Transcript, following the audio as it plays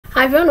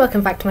Hi everyone,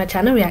 welcome back to my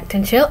channel, React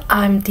and Chill.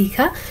 I'm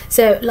Dika.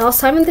 So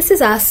last time on This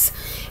Is Us,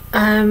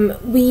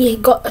 we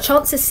got a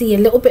chance to see a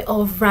little bit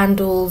of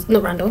William's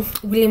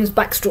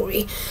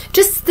backstory.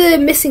 Just the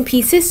missing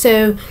pieces,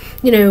 so,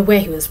 you know, where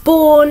he was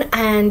born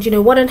and, you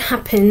know, what had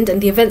happened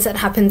and the events that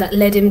happened that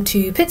led him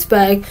to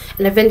Pittsburgh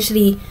and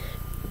eventually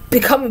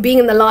being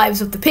in the lives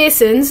of the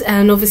Pearsons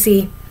and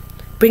obviously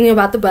bringing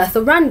about the birth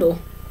of Randall.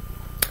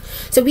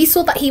 So we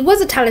saw that he was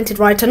a talented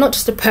writer, not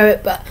just a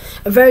poet, but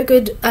a very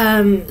good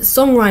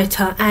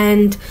songwriter.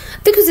 And I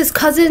think it was his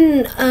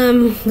cousin,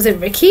 was it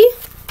Ricky?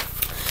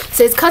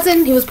 So his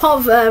cousin, he was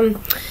part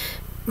of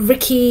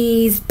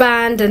Ricky's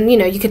band, and you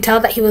know, you could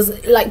tell that he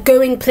was like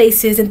going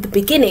places in the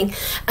beginning.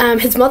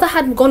 His mother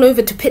had gone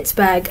over to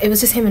Pittsburgh. It was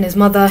just him and his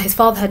mother. His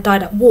father had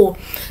died at war.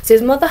 So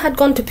his mother had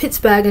gone to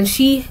Pittsburgh and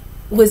she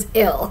was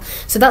ill.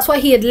 So that's why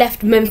he had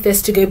left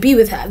Memphis to go be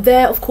with her.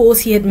 There, of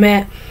course, he had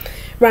met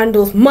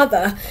Randall's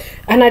mother,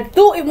 and I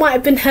thought it might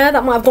have been her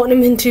that might have gotten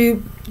him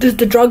into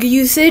the drug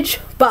usage,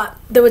 but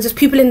there were just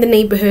people in the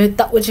neighborhood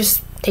that were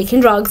just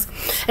taking drugs,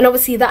 and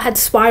obviously that had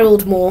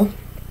spiraled more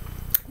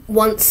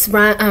once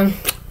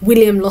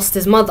William lost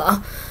his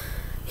mother.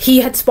 He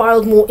had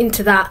spiraled more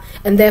into that,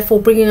 and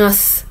therefore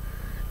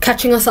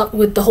catching us up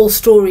with the whole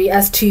story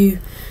as to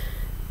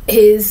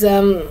his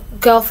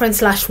girlfriend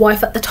slash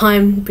wife at the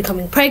time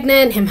becoming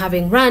pregnant, him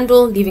having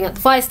Randall, leaving at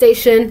the fire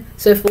station,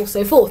 so forth,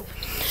 so forth.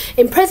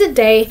 In present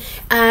day,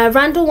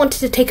 Randall wanted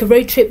to take a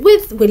road trip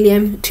with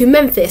William to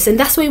Memphis, and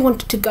that's where he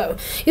wanted to go.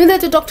 Even though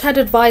the doctor had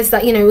advised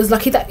that, you know, it was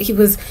lucky that he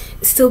was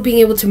still being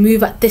able to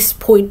move at this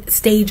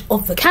stage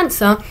of the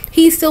cancer,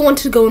 he still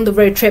wanted to go on the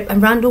road trip,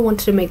 and Randall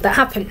wanted to make that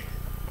happen.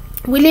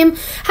 William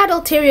had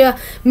ulterior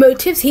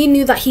motives. He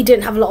knew that he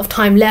didn't have a lot of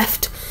time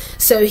left,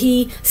 so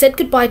he said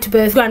goodbye to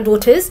both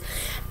granddaughters,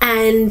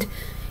 and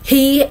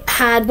he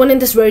had went on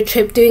this road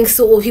trip doing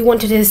he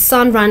wanted his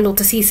son Randall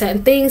to see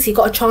certain things. He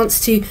got a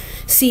chance to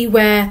see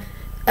where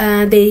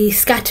they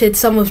scattered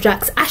some of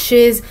Jack's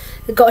ashes.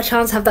 He got a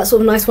chance to have that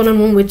sort of nice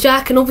one-on-one with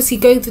Jack, and obviously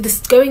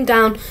going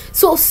down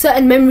sort of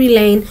certain memory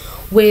lane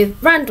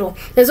with Randall.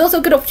 There's also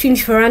a good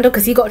opportunity for Randall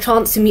because he got a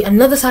chance to meet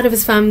another side of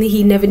his family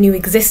he never knew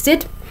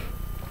existed,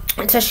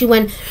 especially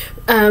when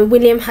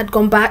William had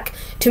gone back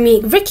to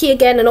meet Ricky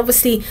again, and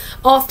obviously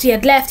after he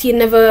had left, he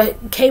never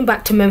came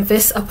back to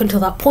Memphis up until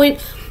that point.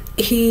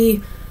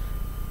 He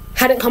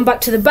hadn't come back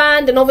to the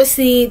band, and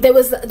obviously there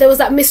was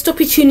that missed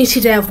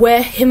opportunity there of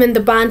where him and the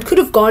band could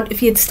have gone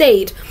if he had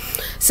stayed.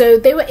 So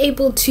they were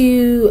able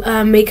to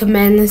make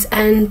amends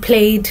and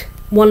played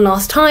one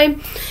last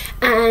time,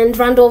 and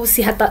Randall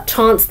obviously had that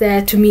chance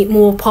there to meet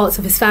more parts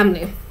of his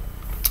family.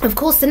 Of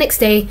course, the next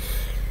day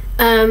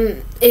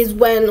is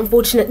when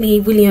unfortunately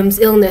William's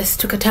illness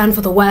took a turn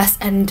for the worse,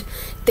 and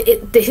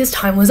his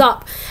time was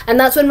up. And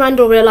that's when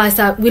Randall realised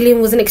that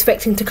William wasn't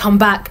expecting to come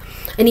back,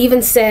 and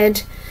even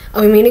said,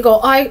 I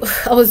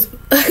was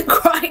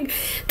crying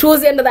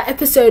towards the end of that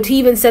episode. He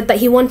even said that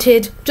he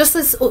wanted, just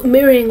as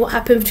mirroring what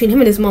happened between him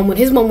and his mum when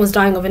his mum was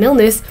dying of an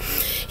illness,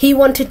 he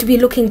wanted to be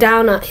looking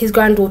down at his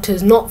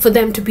granddaughters, not for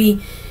him to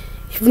be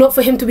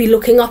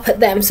looking up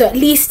at them. So at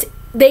least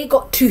he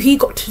got to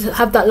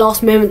have that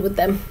last moment with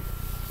them.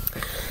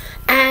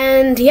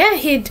 And yeah,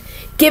 he'd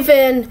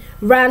given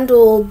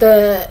Randall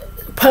the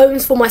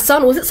Poems for My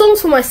Son, or was it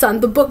Songs for My Son,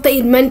 the book that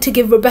he'd meant to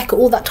give Rebecca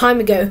all that time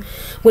ago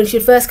when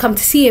she'd first come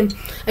to see him,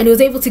 and he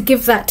was able to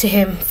give that to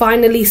him,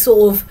 finally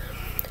sort of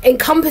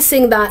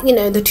encompassing that, you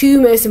know, the two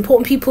most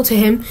important people to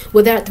him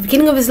were there at the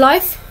beginning of his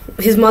life,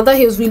 his mother.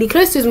 He was really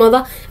close to his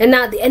mother, and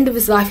now at the end of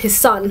his life, his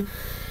son.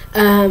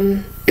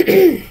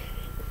 Gosh,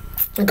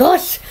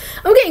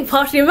 I'm getting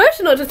partially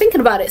emotional just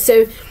thinking about it.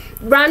 So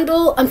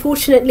William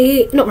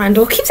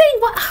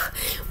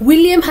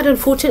had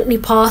unfortunately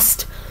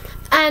passed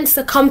and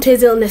succumbed to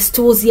his illness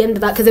towards the end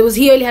of that, because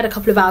he only had a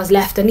couple of hours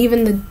left, and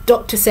even the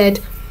doctor said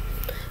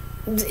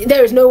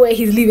there is no way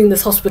he's leaving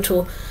this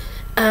hospital.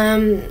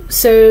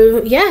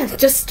 So yeah,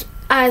 just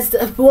as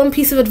one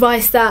piece of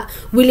advice that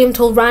William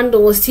told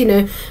Randall was to, you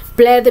know,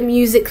 blare the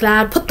music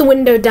loud, put the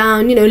window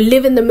down, you know,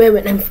 live in the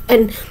moment,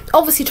 and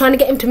obviously trying to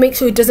get him to make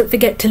sure he doesn't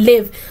forget to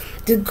live.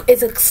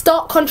 It's a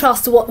stark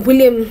contrast to what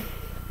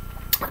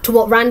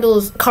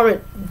Randall's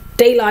current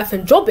day life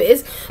and job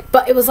is,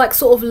 but it was like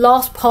sort of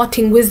last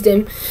parting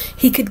wisdom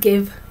he could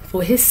give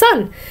for his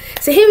son.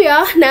 So here we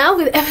are now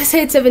with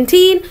episode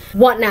 17.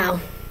 What now?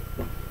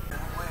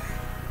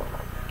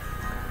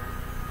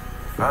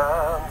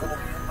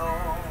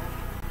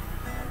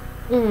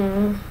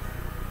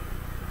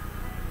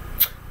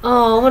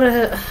 Oh, what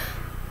a...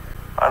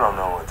 I don't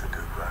know what to do,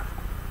 but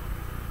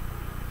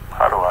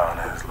how do I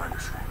honor his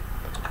legacy?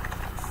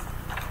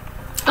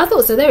 I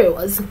thought so. There it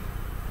was.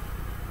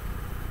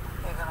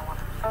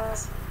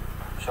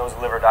 Shows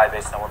live or die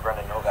based on what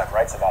Brendan Novak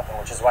writes about them,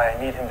 which is why I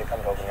need him to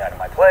come to open night of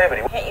my play, but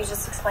Can't you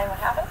just explain what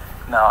happened?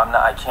 No,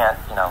 I can't,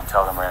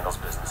 tell them Randall's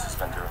business has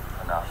been through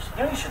enough. You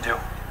know what you should do?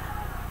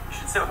 You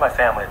should sit with my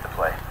family at the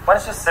play. Why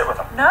don't you just sit with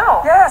them?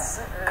 No. Yes!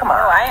 Come on.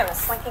 No, I am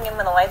slinking in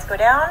when the lights go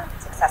down,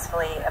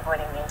 successfully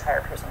avoiding the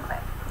entire Pearson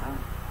clan.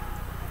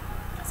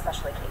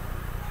 Especially Kate.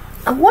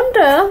 I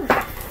wonder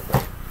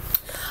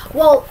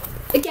Well,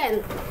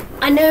 again,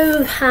 I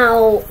know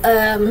how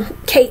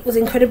Kate was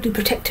incredibly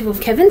protective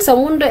of Kevin, so I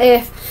wonder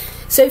if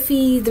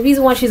Sophie, the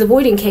reason why she's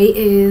avoiding Kate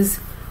is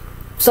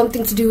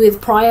something to do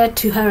with prior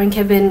to her and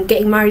Kevin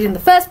getting married in the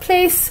first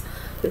place,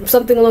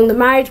 something along the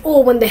marriage,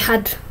 or when they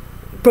had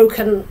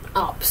broken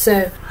up.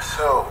 So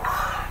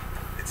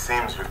it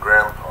seems your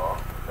grandpa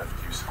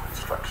left you some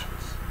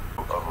instructions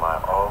of my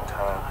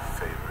all-time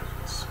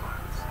favorite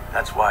smiles.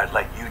 That's why I'd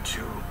like you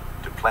two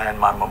to plan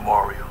my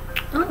memorial.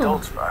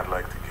 Adults, I'd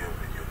like to give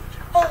a eulogy.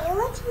 Hey,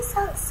 eulogy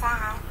sounds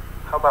sad.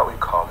 How about we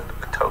call it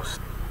a toast?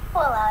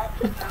 We'll allow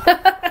it.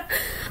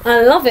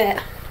 I love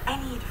it. I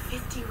need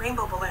 50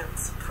 rainbow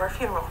balloons for a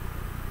funeral.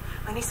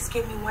 My nieces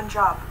gave me one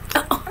job.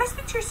 Can I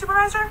speak to your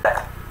supervisor?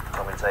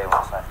 Let me tell you when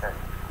it's 5:30.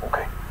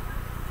 Okay.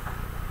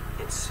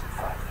 It's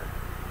 5:30.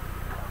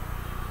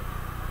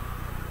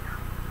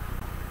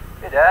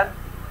 Hey, Dad.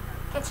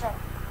 Kitchen,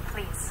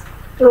 please.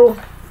 Oh.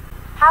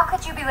 How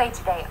could you be late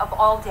today, of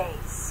all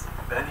days?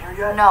 Been here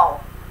yet?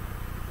 No.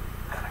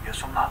 Then I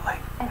guess I'm not late.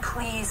 And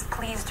please,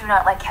 please do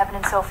not let Kevin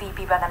and Sophie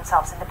be by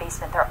themselves in the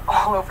basement. They're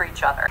all over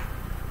each other.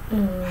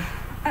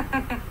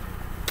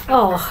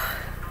 Oh.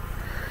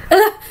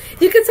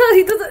 You can tell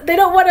he doesn't. They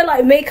don't want to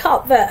like make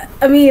up, but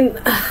I mean,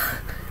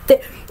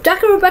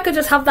 Jack and Rebecca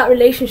just have that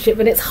relationship,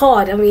 and it's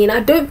hard. I mean,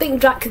 I don't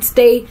think Jack could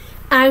stay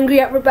angry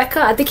at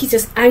Rebecca. I think he's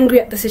just angry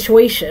at the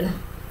situation.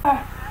 Love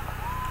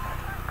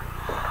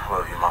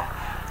you, Mom.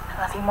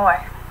 I love you more.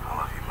 I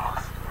love you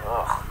most.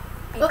 Ugh.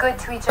 Be good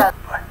to each other.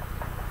 Bye.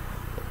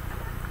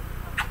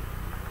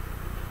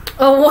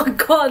 Oh my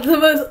God, the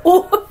most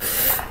awful.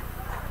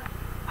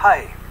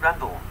 Hi,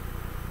 Randall.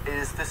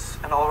 Is this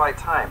an alright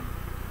time?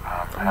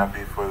 I'm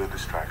happy for the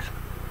distraction.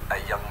 A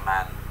young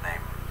man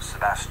named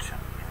Sebastian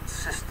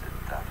insisted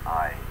that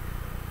I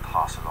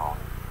pass along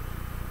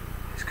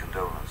his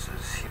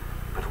condolences.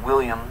 But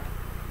William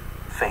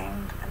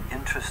feigned an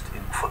interest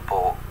in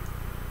football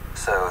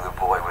so the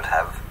boy would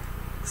have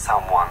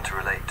someone to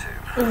relate to.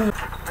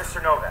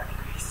 Mr. Novak,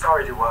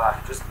 sorry to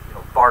just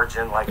barge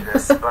in like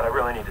this, but I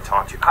really need to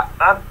talk to you.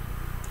 I'm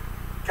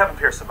Kevin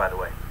Pearson, by the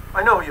way.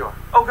 I know who you are.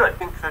 Oh, good. I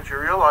think that you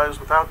realize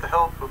without the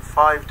help of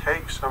 5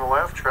 takes on a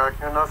laugh track,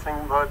 you're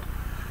nothing but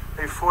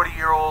a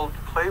 40-year-old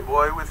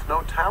playboy with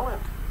no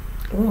talent.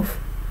 Oof.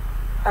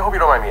 I hope you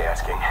don't mind me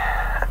asking.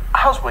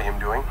 How's William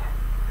doing?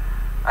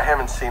 I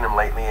haven't seen him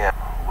lately.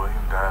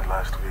 William died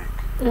last week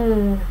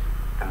in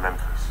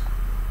Memphis.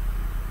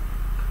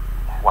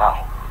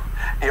 Wow.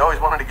 He always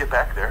wanted to get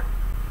back there.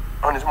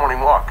 On his morning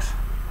walks,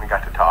 we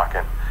got to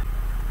talking.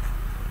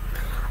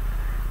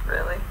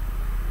 Really?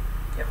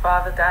 Your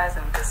father dies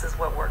and this is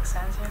what work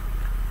sends you?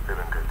 They've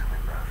been good to me,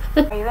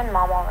 Beth. Are you and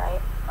Mom all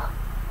right?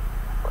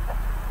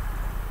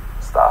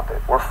 Stop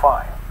it. We're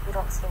fine. You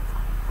don't seem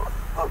fine.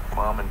 Look,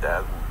 Mom and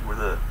Dad, we're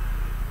the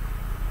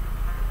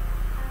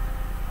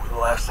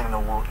last thing in the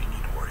world you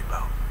need to worry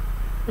about.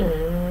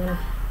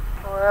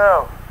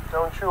 Well,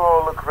 don't you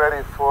all look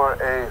ready for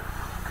a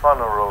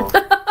funeral?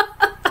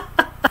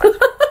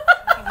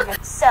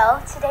 So,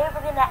 today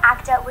we're going to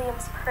act out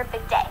William's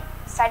perfect day,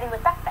 starting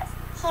with breakfast.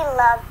 He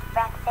loved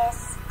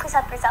breakfast. Please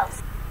help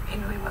yourselves. He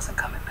knew he wasn't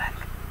coming back.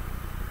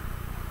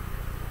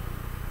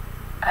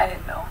 I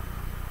didn't know.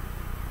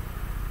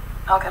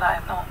 How could I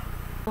have known?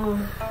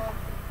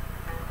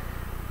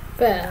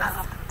 Beth. I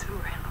loved him too,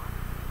 Randall.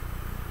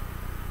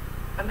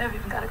 I never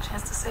even got a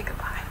chance to say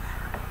goodbye.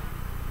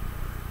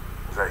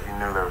 Is that he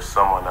knew there was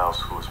someone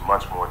else who was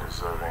much more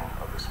deserving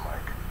of this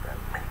mic than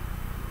me.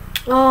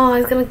 Oh,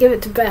 he's gonna give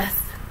it to Beth.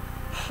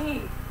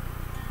 He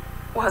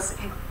was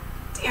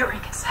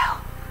endearing as hell.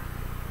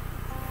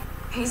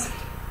 He's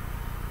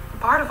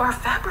part of our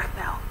fabric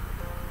now.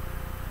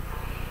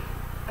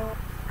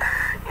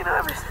 You know,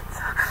 ever since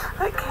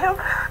that camp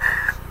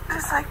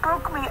just like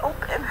broke me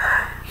open.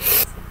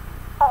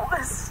 All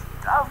this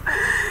stuff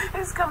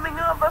is coming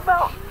up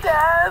about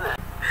Dad.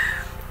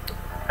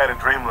 I had a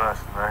dream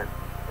last night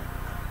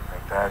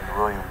that Dad and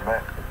William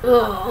met.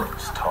 Oh.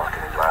 Just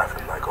talking and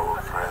laughing like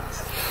old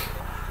friends.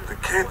 The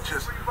kid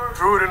just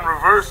threw it in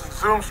reverse and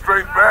zoomed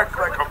straight back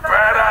like a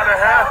bat out of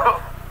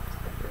hell.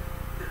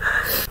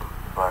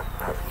 But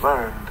I've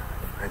learned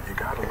that you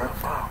gotta let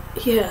them out.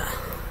 Yeah.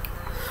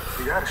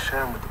 You gotta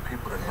share them with the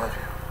people that love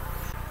you.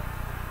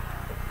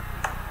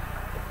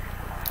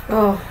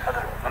 Oh.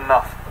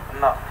 Enough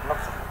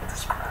of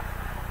this crap.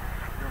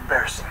 You're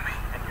embarrassing me,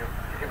 and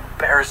you're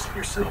embarrassing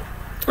yourself.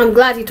 I'm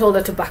glad he told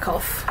her to back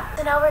off.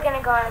 So now we're going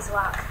to go on his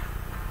walk.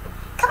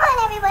 Come on,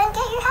 everyone,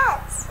 get your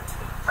hats.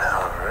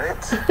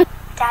 Alright.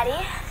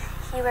 Daddy,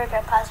 you were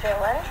Grandpa's real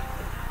one.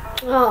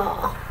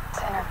 Oh.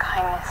 Inner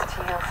kindness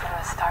to you from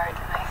the start,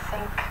 and I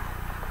think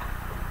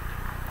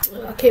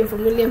I came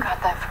from William.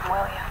 got that from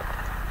William.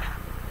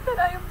 And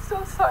I am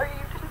so sorry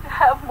you didn't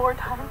have more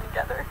time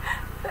together.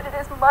 That it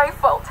is my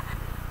fault.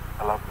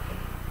 I love him.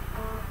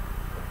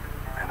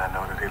 And I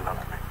know that he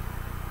loves me.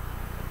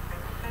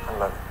 I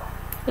love you,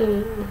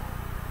 Mom.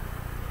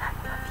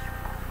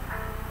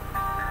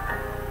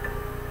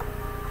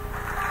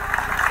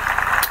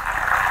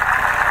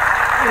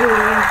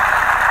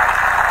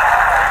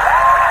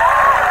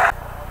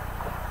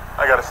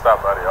 gotta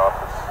stop by the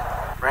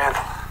office.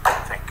 Randall,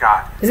 thank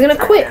God. He's gonna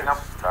quit.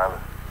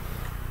 Tyler.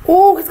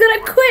 Oh, he's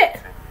gonna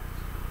quit.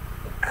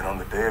 And on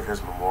the day of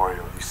his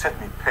memorial, you sent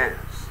me pears,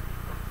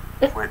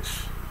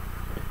 which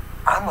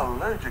I'm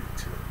allergic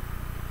to.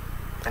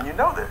 And you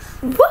know this.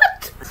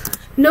 What?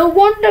 No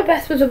wonder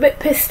Beth was a bit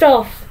pissed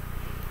off.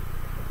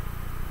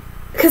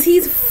 Because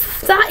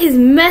that is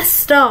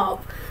messed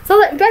up. So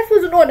like Beth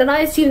was annoyed, and I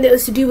assumed it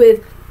was to do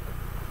with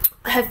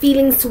her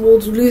feelings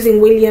towards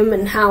losing William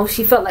and how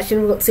she felt like she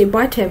never got to say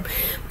bye to him.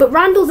 But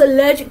Randall's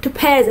allergic to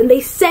pears, and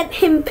they sent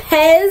him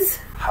pears.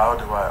 How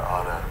do I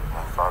honor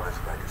my father's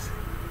legacy?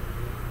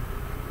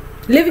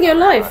 Living your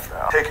life.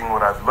 Taking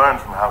what I've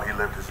learned from how he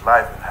lived his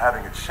life and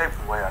having it shape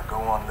the way I go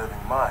on living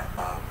mine.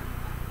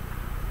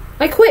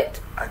 I quit.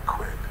 I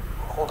quit.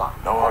 Hold on.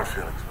 No hard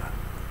feelings, man.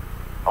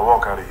 I'll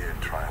walk out of here in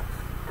triumph.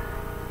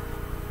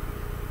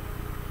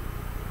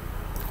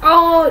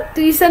 Oh,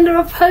 did you send her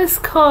a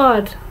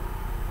postcard?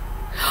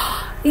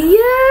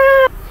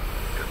 Yeah.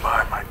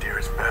 Goodbye, my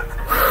dearest Beth.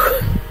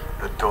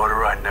 The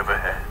daughter I never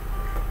had.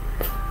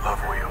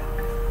 Love, William.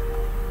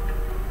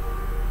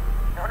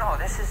 No,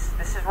 this is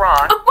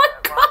Ron. Oh my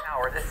God. Ron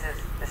Howard.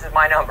 This is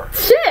my number.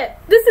 Shit,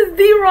 this is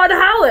the Ron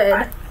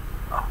Howard.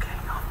 Okay.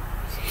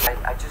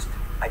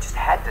 I just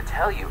had to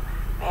tell you,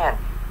 man.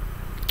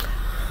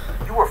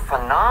 You were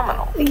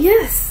phenomenal.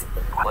 Yes.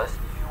 You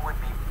would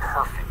be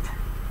perfect.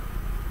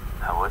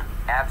 I would.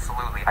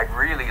 Absolutely. I'd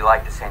really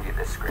like to send you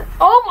this script.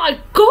 Oh my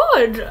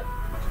God.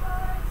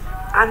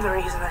 I'm the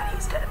reason that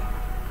he's dead.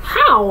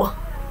 How?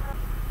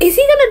 Is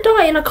he gonna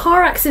die in a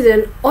car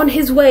accident on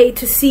his way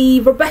to see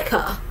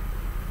Rebecca?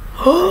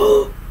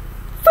 Oh,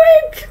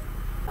 Frank!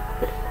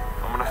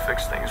 I'm gonna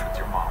fix things with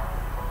your mom.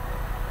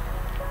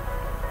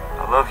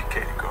 I love you,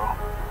 Katie girl.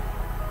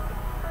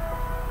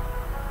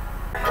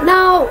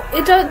 Now,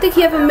 I don't think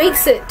he ever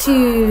makes it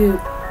to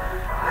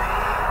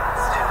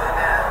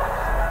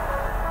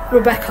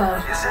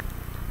Rebecca.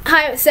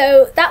 Hi,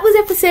 so that was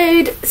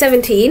episode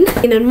 17,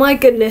 and my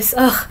goodness,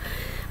 ugh,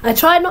 I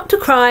tried not to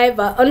cry,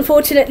 but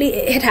unfortunately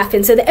it had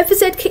happened. So the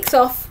episode kicks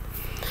off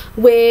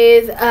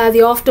with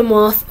the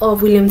aftermath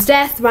of William's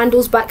death.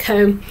 Randall's back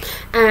home,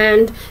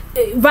 and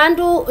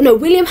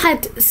William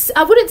had,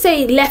 I wouldn't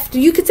say left,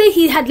 you could say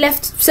he had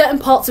left certain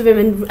parts of him,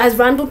 and as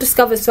Randall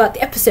discovers throughout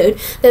the episode,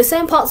 there are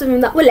certain parts of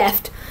him that were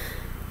left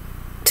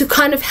to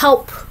kind of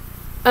help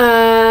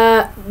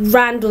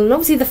Randall and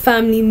obviously the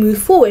family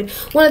move forward.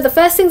 One of the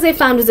first things they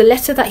found was a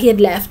letter that he had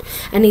left,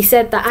 and he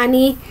said that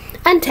Annie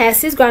and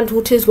Tess, his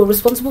granddaughters, were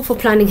responsible for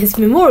planning his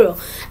memorial,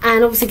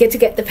 and obviously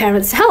get the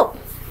parents to help.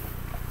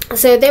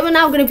 So they were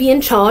now going to be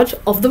in charge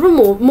of the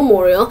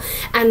memorial,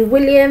 and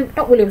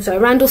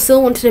Randall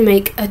still wanted to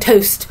make a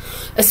toast,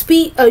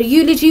 a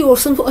eulogy or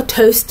some sort of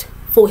toast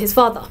for his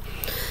father.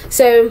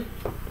 So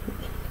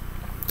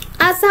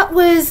as that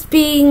was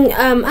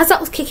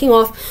kicking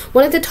off,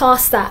 one of the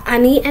tasks that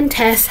Annie and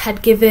Tess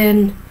had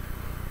given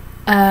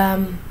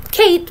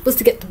Kate was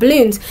to get the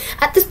balloons.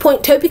 At this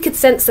point, Toby could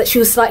sense that she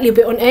was slightly a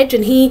bit on edge,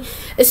 and he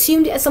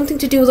assumed it had something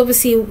to do with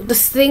obviously the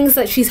things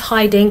that she's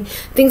hiding,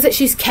 things that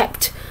she's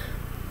kept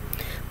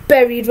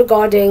buried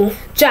regarding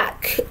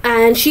Jack.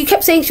 And she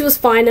kept saying she was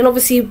fine, and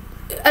obviously,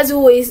 as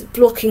always,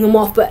 blocking him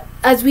off. But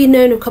as we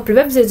known a couple of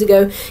episodes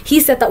ago, he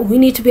said that we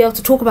need to be able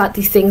to talk about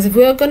these things. If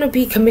we're going to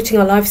be committing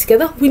our lives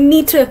together,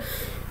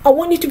 I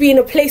want you to be in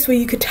a place where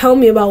you could tell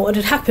me about what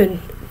had happened.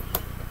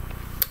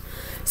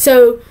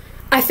 So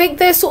I think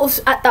they're sort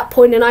of at that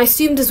point, and I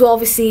assumed as well,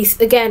 obviously,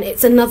 again,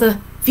 it's another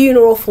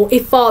funeral for a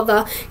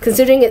father,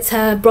 considering it's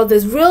her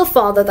brother's real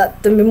father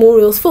that the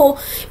memorial's for,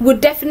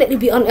 would definitely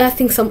be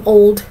unearthing some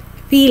old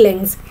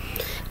feelings.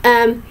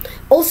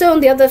 Also, on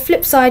the other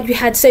flip side, we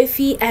had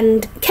Sophie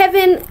and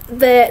Kevin.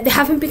 They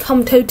haven't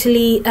become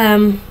totally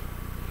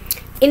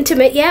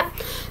intimate yet,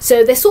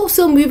 so they're sort of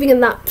still moving in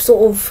that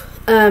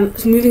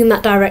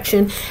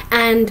direction.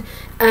 And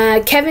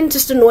Kevin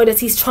just annoyed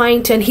as he's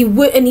trying to, and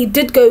he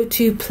did go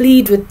to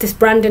plead with this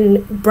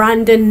Brandon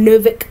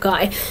Novick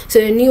guy, so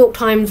a New York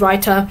Times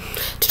writer,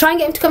 to try and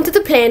get him to come to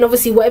the play. And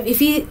obviously, if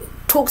he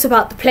talks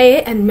about the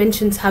play and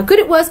mentions how good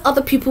it was,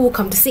 other people will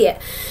come to see it.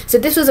 So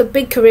this was a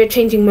big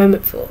career-changing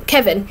moment for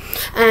Kevin,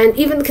 and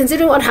even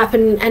considering what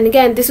happened, and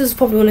again, this was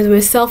probably one of the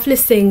most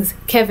selfless things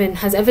Kevin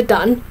has ever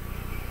done.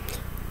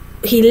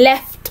 He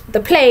left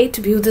the play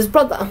to be with his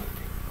brother,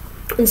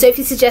 and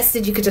Sophie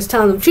suggested you could just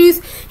tell him the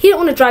truth. He didn't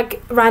want to drag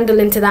Randall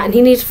into that, and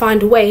he needed to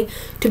find a way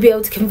to be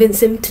able to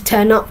convince him to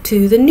turn up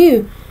to the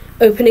new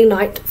opening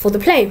night for the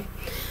play.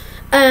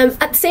 At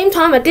the same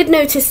time, I did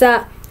notice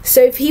that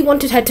Sophie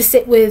wanted her to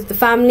sit with the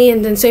family,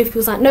 and then Sophie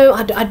was like, no,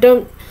 I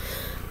don't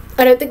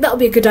think that would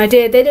be a good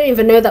idea. They don't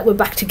even know that we're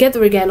back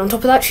together again. On top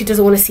of that, she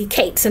doesn't want to see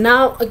Kate. So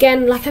now,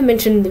 again, like I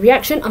mentioned in the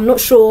reaction, I'm not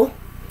sure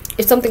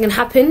if something had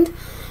happened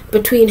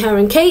between her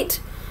and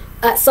Kate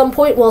at some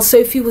point while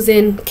Sophie was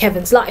in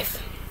Kevin's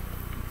life.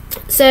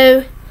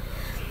 So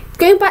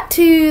going back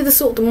to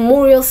the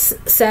memorial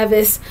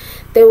service,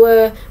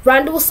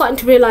 Randall was starting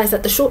to realise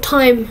that the short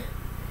time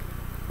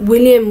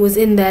William was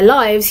in their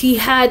lives, he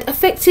had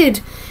affected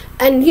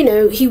and you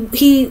know,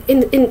 he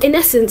in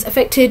essence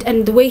affected,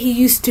 and the way he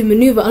used to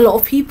maneuver a lot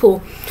of people.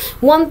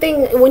 One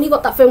thing, when he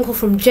got that phone call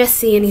from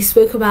Jesse and he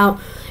spoke about,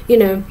 you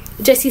know,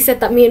 Jesse said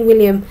that me and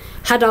William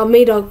had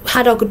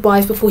our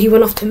goodbyes before he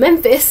went off to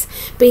Memphis,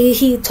 but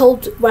he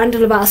told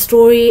Randall about a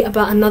story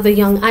about another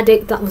young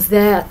addict that was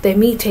there at their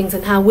meetings,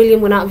 and how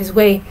William went out of his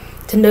way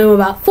to know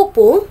about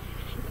football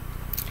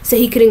so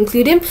he could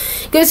include him.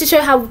 It goes to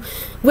show how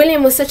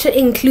William was such an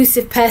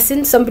inclusive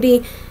person,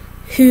 somebody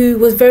who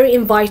was very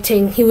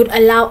inviting. He would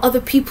allow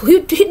other people,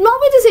 who'd not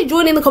only to say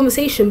join in the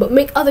conversation, but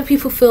make other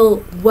people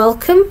feel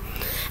welcome.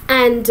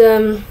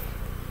 And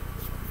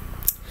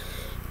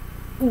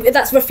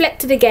that's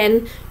reflected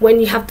again when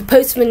you have the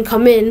postman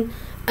come in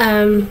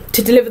to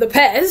deliver the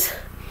pears.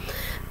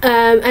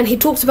 And he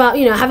talks about,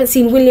 you know, I haven't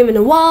seen William in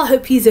a while,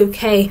 hope he's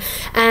okay.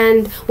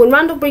 And when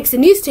Randall breaks the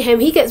news to him,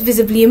 he gets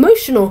visibly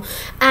emotional.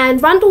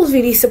 And Randall was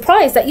really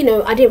surprised that, you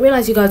know, I didn't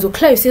realise you guys were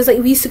close. He was like,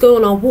 we used to go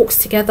on our walks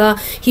together.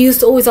 He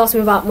used to always ask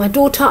me about my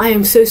daughter. I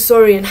am so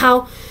sorry. And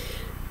how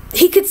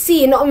he could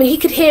see, and I mean, he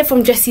could hear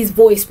from Jesse's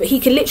voice, but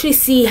he could literally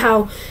see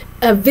how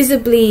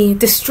visibly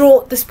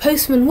distraught this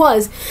postman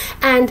was.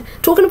 And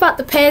talking about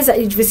the pears that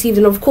he'd received,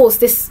 and of course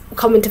this will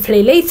come into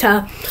play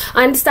later,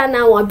 I understand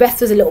now why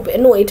Beth was a little bit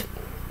annoyed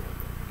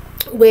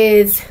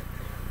with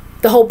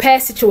the whole pear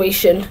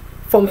situation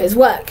from his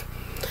work.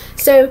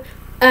 So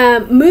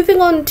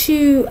moving on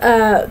to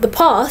the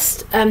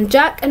past,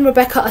 Jack and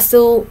Rebecca are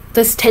still,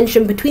 there's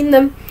tension between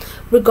them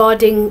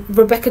regarding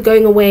Rebecca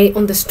going away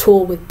on this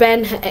tour with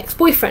Ben, her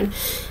ex-boyfriend.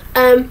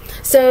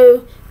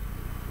 So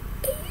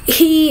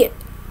he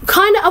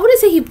kind of, I wouldn't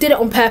say he did it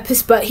on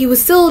purpose, but he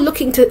was still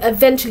looking to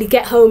eventually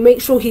get home, make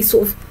sure he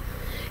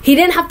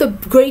didn't have the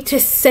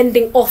greatest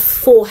sending off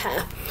for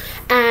her.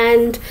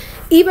 And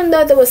even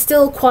though there was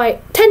still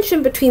quite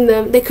tension between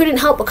them, they couldn't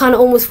help but kind of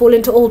almost fall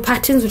into old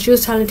patterns when she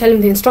was trying to tell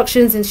him the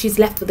instructions and she's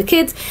left with the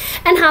kids,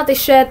 and how they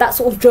shared that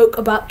sort of joke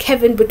about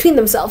Kevin between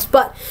themselves.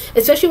 But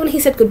especially when he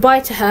said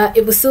goodbye to her,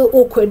 it was still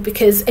awkward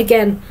because,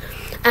 again,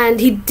 and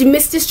he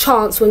missed his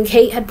chance when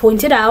Kate had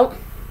pointed out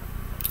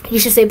you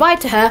should say bye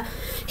to her.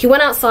 He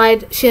went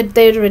outside,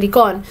 they had already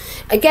gone.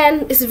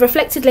 Again, this is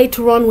reflected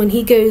later on when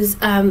he goes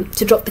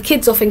to drop the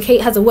kids off, and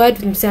Kate has a word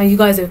with him saying, are you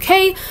guys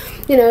okay?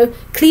 You know,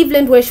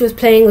 Cleveland, where she was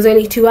playing, was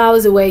only 2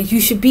 hours away.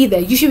 You should be there.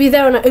 You should be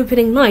there on an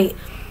opening night.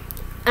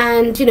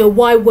 And, you know,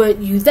 why weren't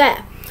you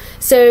there?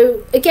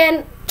 So,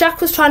 again, Jack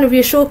was trying to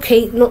reassure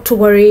Kate not to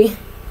worry.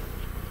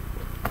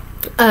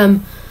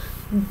 Don't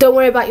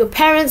worry about your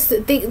parents.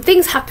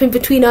 Things happen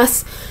between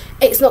us.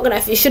 It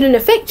shouldn't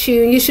affect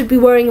you. You should be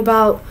worrying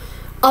about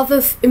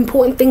other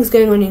important things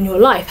going on in your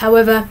life.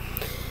 However,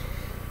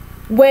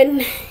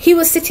 when he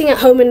was sitting at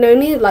home and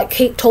lonely, like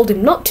Kate told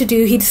him not to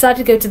do, he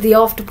decided to go to the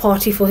after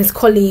party for his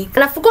colleague.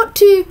 And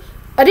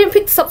I didn't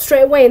pick this up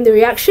straight away in the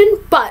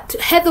reaction, but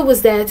Heather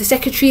was there, the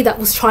secretary that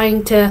was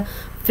trying to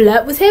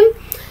flirt with him.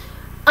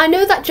 I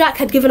know that Jack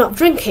had given up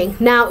drinking.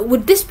 Now,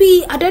 would this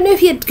be, I don't know if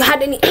he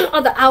had any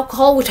other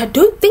alcohol, which I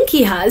don't think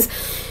he has.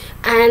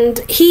 And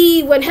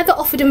when Heather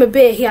offered him a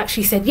beer, he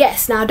actually said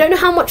yes. Now, I don't know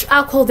how much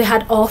alcohol they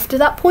had after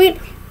that point,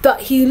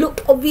 but he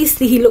looked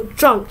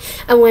drunk.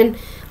 And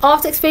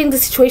after explaining the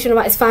situation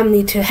about his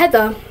family to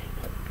Heather,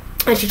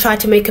 and she tried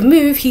to make a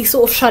move, he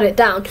sort of shut it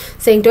down,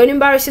 saying, don't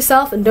embarrass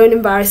yourself and don't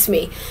embarrass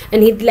me.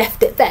 And he'd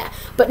left it there.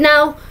 But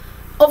now,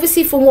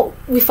 obviously, from what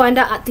we find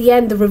out at the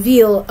end, the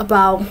reveal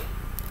about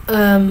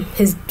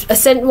his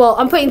ascent, well,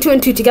 I'm putting 2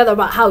 and 2 together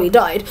about how he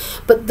died,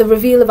 but the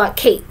reveal about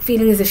Kate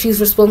feeling as if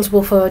she's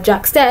responsible for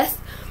Jack's death,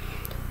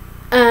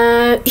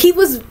 he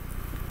was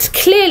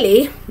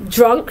clearly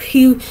drunk.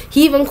 He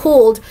even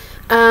called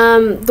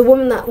the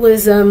woman that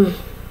was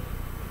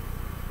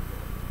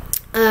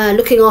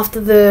looking after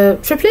the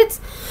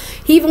triplets.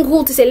 He even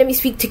called to say, let me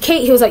speak to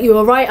Kate. He was like, you're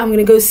alright, I'm going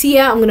to go see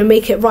her, I'm going to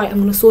make it right, I'm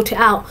going to sort it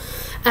out.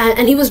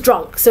 And he was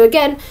drunk. So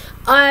again,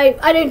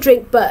 I don't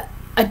drink, but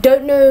I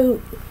don't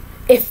know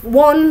if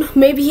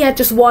maybe he had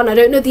just one. I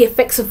don't know the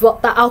effects of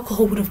what that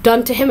alcohol would have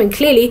done to him, and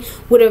clearly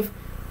would have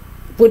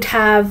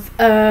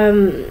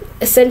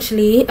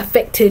essentially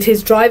affected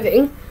his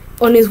driving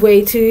on his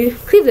way to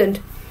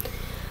Cleveland.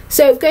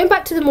 So going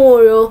back to the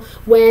memorial,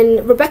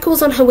 when Rebecca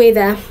was on her way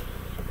there,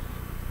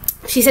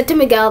 she said to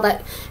Miguel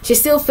that she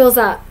still feels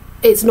that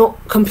it's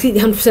not completely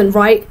 100%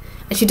 right,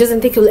 and she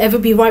doesn't think it will ever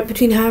be right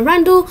between her and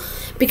Randall,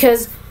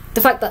 because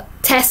the fact that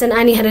Tess and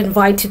Annie had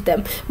invited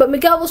them. But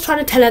Miguel was trying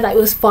to tell her that it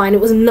was fine, it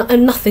was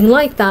nothing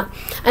like that.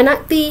 And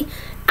at the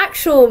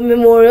actual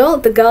memorial,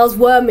 the girls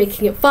were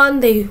making it fun.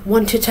 They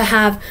wanted to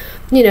have,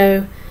 you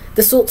know,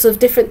 the sorts of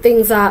different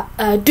things that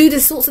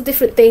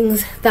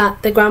that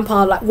the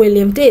grandpa, like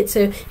William, did.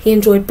 So he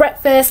enjoyed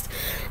breakfast,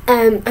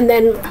 and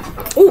then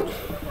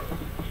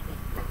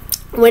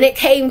when it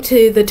came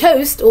to the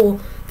toast or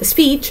the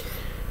speech,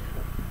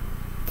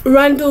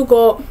 Randall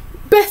got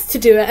Beth to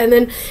do it, and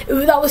then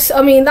that was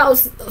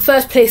the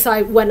first place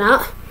I went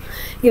at.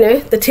 You know,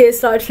 the tears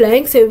started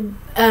flowing. So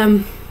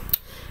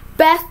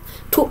Beth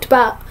talked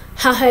about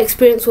how her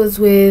experience was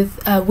with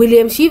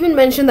William. She even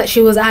mentioned that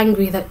she was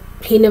angry that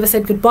he never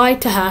said goodbye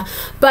to her,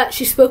 but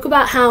she spoke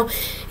about how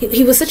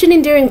he was such an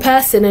endearing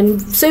person,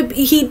 and so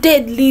he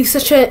did leave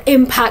such an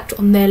impact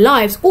on their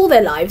lives, all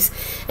their lives.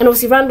 And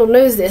obviously Randall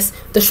knows this,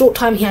 the short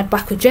time he had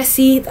back with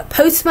Jesse, the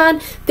postman,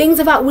 things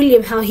about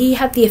William, how he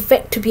had the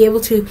effect to be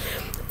able to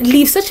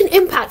leave such an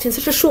impact in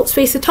such a short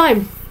space of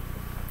time.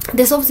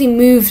 This obviously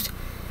moved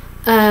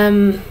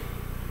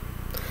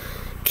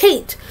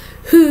Kate,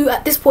 who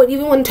at this point,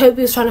 even when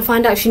Toby was trying to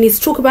find out she needs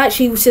to talk about it,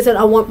 she said,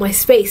 I want my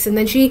space. And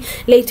then she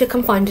later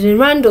confided in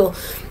Randall.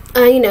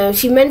 You know,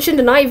 she mentioned,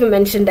 and I even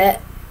mentioned it,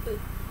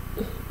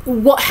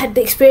 what had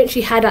the experience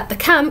she had at the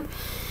camp.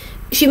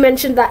 She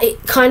mentioned that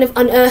it kind of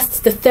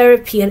unearthed the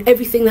therapy and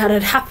everything that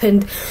had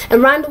happened.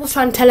 And Randall was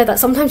trying to tell her that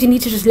sometimes you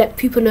need to just let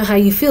people know how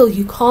you feel.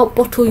 You can't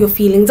bottle your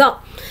feelings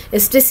up.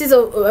 This is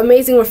an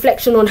amazing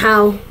reflection on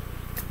how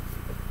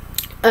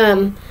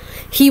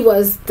he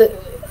was the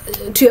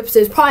 2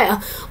 episodes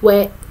prior,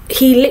 where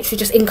he literally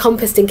just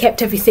encompassed and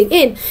kept everything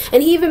in.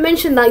 And he even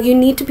mentioned that you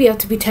need to be able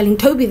to be telling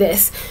Toby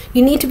this.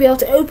 You need to be able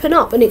to open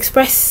up and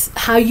express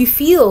how you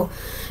feel.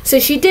 So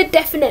she did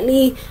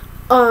definitely,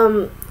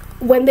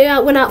 when they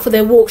went out for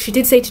their walk, she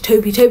did say to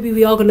Toby,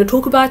 we are going to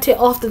talk about it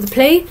after the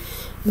play.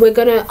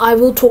 I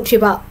will talk to you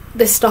about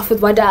this stuff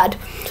with my dad.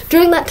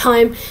 During that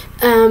time,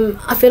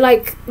 I feel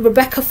like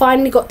Rebecca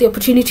finally got the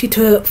opportunity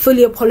to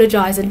fully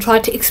apologise and try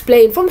to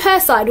explain from her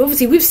side.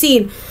 Obviously, we've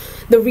seen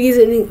the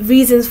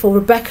reasons for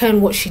Rebecca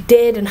and what she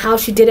did and how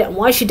she did it and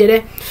why she did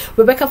it.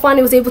 Rebecca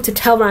finally was able to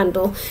tell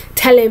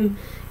him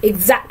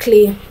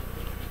exactly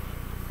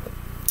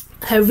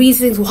her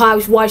reasons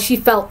why she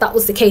felt that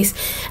was the case.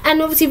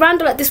 And obviously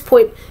Randall at this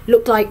point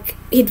looked like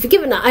he'd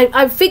forgiven her.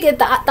 I figured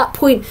that at that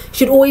point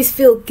she'd always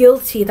feel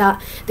guilty,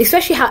 that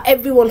especially how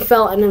everyone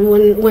felt, and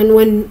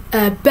when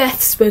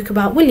Beth spoke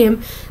about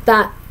William,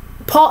 that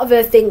part of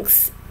her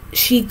thinks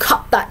she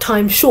cut that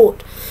time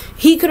short.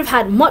 He could have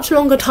had much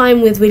longer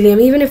time with William.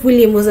 Even if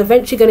William was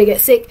eventually going to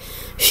get sick,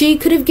 she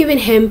could have given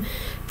him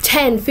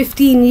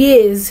 10-15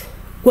 years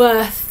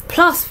worth,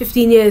 plus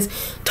 15 years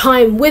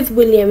time with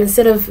William,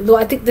 instead of, well,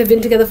 I think they've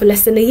been together for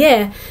less than a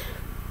year,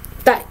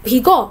 that he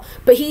got.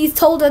 But he's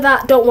told her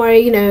that, don't worry,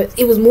 you know,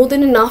 it was more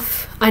than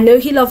enough. I know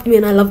he loved me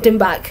and I loved him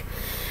back.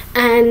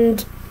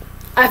 And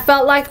I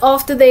felt like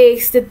after they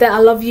stood there, I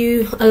love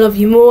you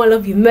more, I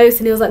love you most,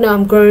 and he was like, no,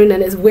 I'm grown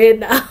and it's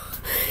weird now.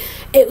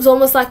 It was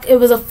almost like it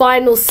was a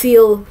final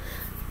seal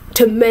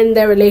to mend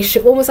their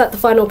relationship, almost like the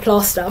final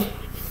plaster.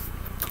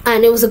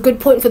 And it was a good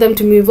point for them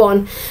to move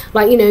on.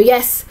 Like, you know,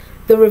 yes,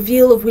 the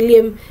reveal of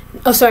knowing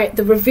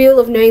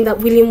that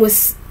William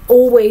was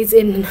always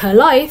in her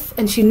life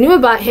and she knew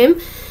about him,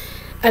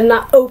 and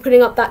that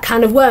opening up that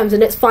can of worms,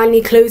 and it's finally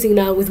closing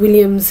now with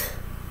William's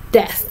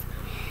death.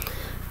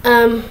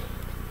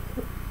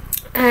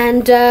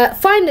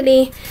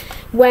 Finally,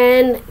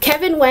 when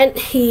Kevin went,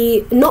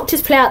 he knocked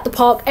his play out the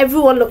park.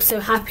 Everyone looked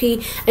so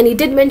happy, and he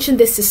did mention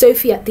this to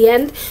Sophie at the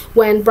end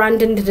when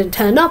Brandon didn't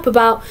turn up,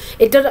 about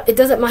it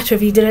doesn't matter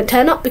if he didn't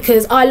turn up,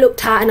 because I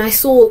looked at and I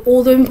saw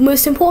all the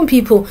most important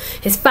people,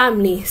 his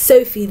family,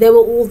 Sophie, they were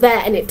all there,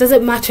 and it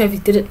doesn't matter if he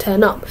didn't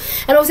turn up.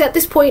 And obviously at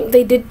this point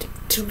they did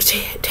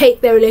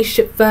take their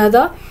relationship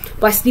further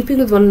by sleeping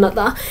with one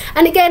another.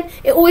 And again,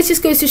 it always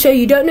just goes to show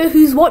you don't know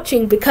who's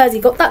watching, because he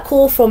got that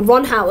call from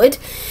Ron Howard,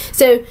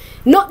 so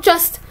not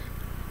just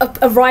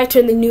a writer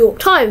in the New York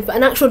Times, but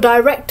an actual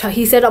director.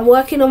 He said, I'm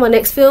working on my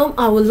next film,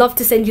 I would love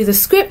to send you the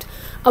script,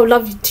 I would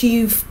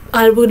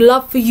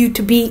love for you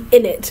to be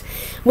in it.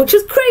 Which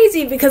was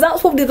crazy, because that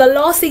was probably the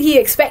last thing he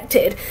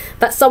expected,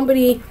 that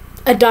somebody,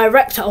 a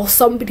director or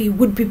somebody,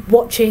 would be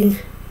watching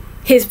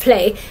his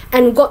play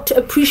and got to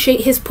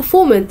appreciate his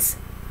performance.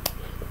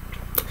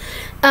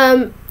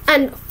 And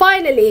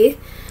finally,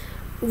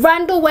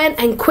 Randall went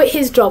and quit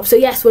his job. So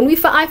yes, when we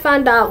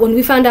found out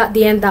at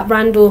the end that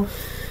Randall,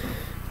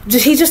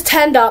 he just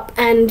turned up,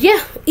 and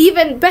yeah,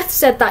 even Beth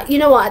said that, you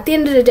know what, at the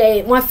end of the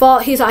day,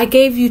 he's like, I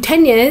gave you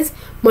 10 years,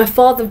 my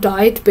father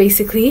died,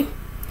 basically,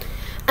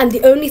 and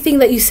the only thing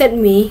that you sent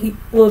me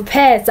were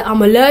pears that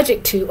I'm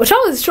allergic to, which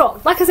I was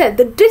shocked. Like I said,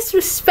 the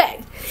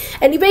disrespect.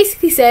 And he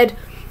basically said,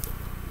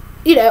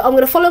 you know, I'm going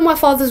to follow my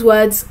father's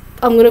words,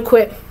 I'm going to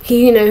quit.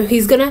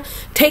 He's going to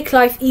take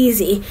life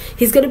easy.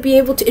 He's going to be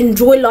able to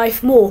enjoy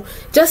life more.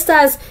 Just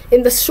as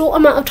in the short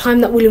amount of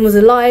time that William was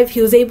alive, he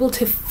was able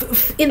to,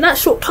 in that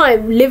short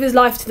time, live his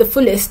life to the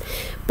fullest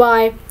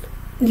by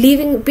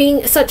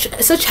having such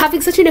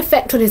an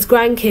effect on his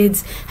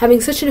grandkids, having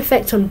such an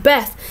effect on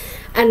Beth.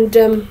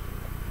 And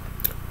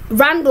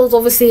Randall's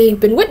obviously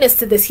been witness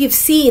to this. He's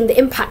seen the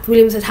impact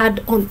Williams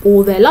had on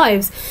all their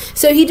lives.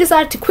 So he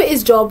decided to quit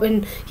his job,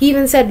 and he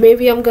even said,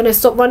 maybe I'm going to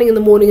stop running in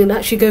the morning and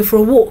actually go for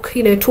a walk,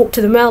 you know, talk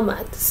to the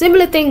mailman.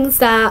 Similar things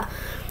that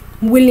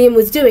William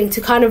was doing to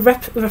kind of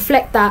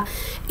reflect that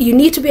you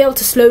need to be able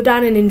to slow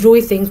down and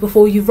enjoy things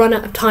before you run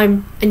out of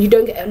time and you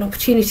don't get an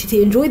opportunity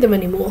to enjoy them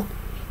anymore.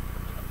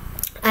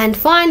 And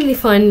finally,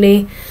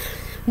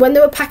 when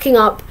they were packing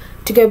up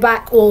to go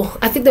back, or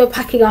I think they were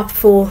packing up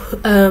for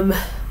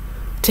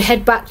to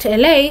head back to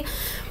LA,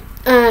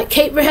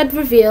 Kate had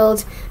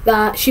revealed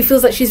that she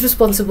feels that she's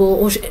responsible,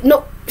 or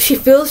she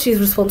feels she's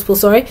responsible,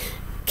 sorry.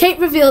 Kate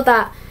revealed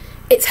that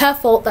it's her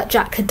fault that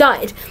Jack had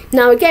died.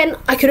 Now again,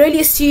 I could only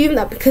assume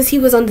that because he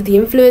was under the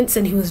influence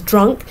and he was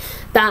drunk,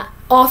 that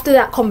after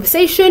that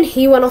conversation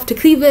he went off to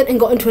Cleveland and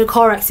got into a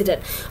car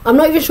accident. I'm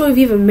not even sure if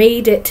he even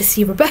made it to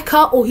see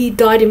Rebecca or he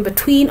died in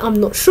between, I'm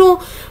not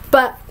sure,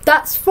 but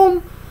that's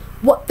from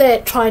what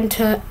they're trying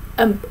to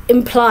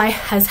imply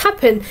has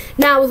happened.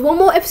 Now with one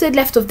more episode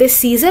left of this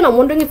season, I'm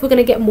wondering if we're going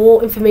to get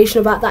more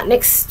information about that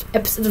next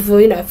episode,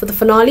 you know, for the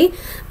finale,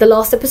 the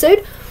last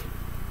episode.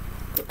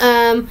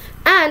 And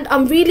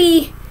I'm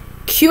really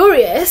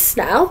curious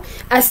now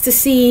as to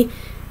see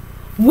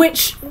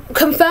which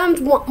confirmed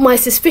what my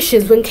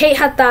suspicions when Kate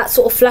had that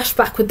sort of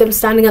flashback with them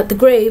standing at the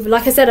grave.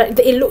 Like I said,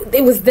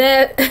 it was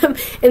there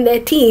in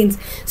their teens.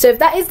 So if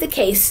that is the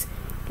case,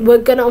 we're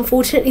gonna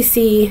unfortunately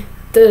see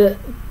the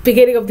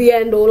beginning of the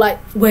end, or like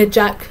where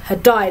Jack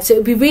had died. So it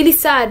would be really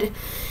sad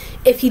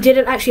if he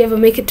didn't actually ever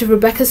make it to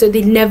Rebecca, so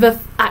they never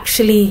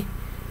actually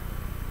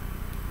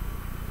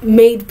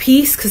made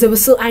peace because they were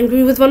still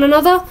angry with one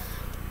another.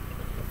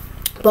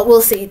 But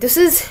we'll see. This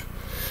is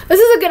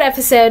a good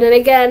episode, and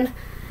again,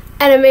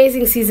 an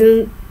amazing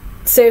season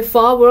so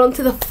far. We're on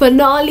to the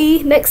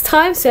finale next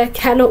time, so I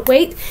cannot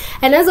wait.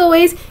 And as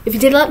always, if you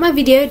did like my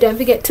video, don't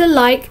forget to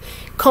like,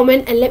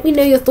 comment, and let me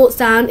know your thoughts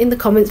down in the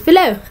comments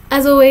below.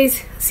 As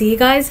always, see you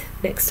guys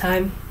next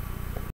time.